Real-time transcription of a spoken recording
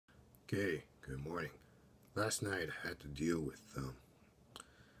Okay, good morning. Last night I had to deal with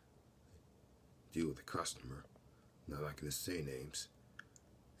a customer. Not liking to say names,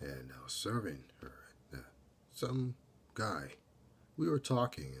 and I was serving her. Some guy. We were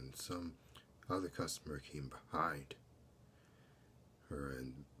talking, and some other customer came behind her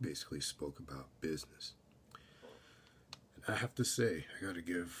and basically spoke about business. And I have to say, I got to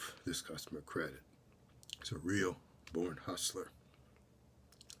give this customer credit. He's a real born hustler,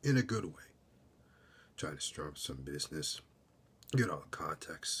 in a good way. Trying to start some business, get all the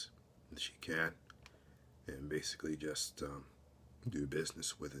contacts that she can, and basically just do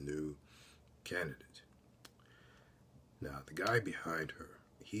business with a new candidate. Now, the guy behind her,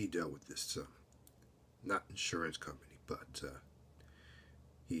 he dealt with this, not insurance company, but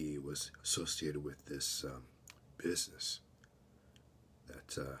he was associated with this business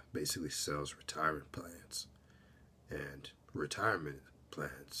that basically sells retirement plans. And retirement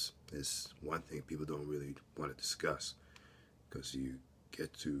plans is one thing people don't really want to discuss, because you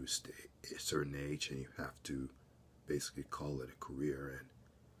get to a certain age and you have to basically call it a career, and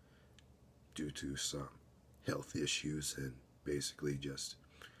due to some health issues and basically just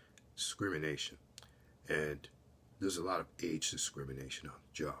discrimination, and there's a lot of age discrimination on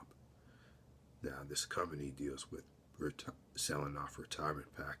the job. Now, this company deals with selling off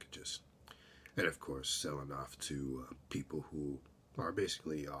retirement packages, and of course selling off to people who are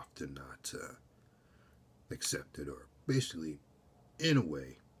basically often not accepted, or basically in a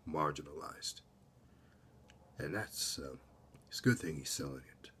way marginalized. And that's it's a good thing he's selling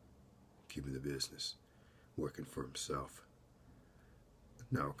it, keeping the business, working for himself,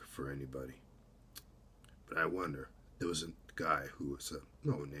 not working for anybody. But I wonder, there was a guy who was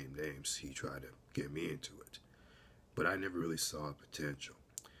no name names, he tried to get me into it, but I never really saw potential.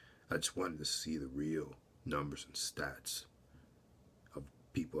 I just wanted to see the real numbers and stats of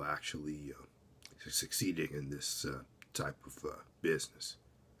people actually succeeding in this type of business.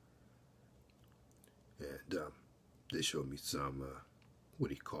 And they showed me some, what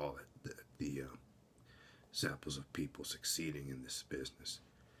do you call it, the samples of people succeeding in this business.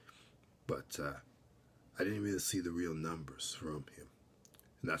 But I didn't really see the real numbers from him.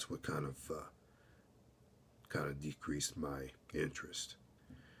 And that's what kind of decreased my interest.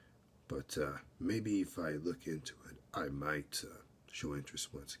 But maybe if I look into it, I might show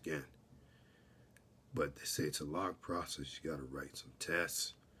interest once again. But they say it's a long process. You got to write some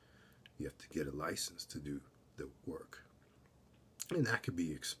tests. You have to get a license to do the work. And that could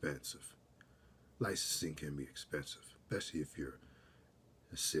be expensive. Licensing can be expensive, especially if you're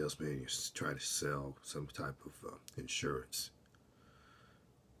a salesman and you're trying to sell some type of insurance.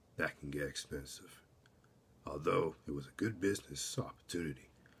 That can get expensive. Although it was a good business opportunity,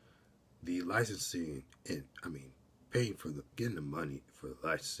 the licensing and paying for getting the money for the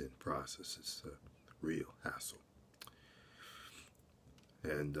licensing process is a real hassle.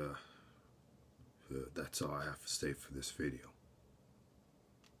 And that's all I have to say for this video.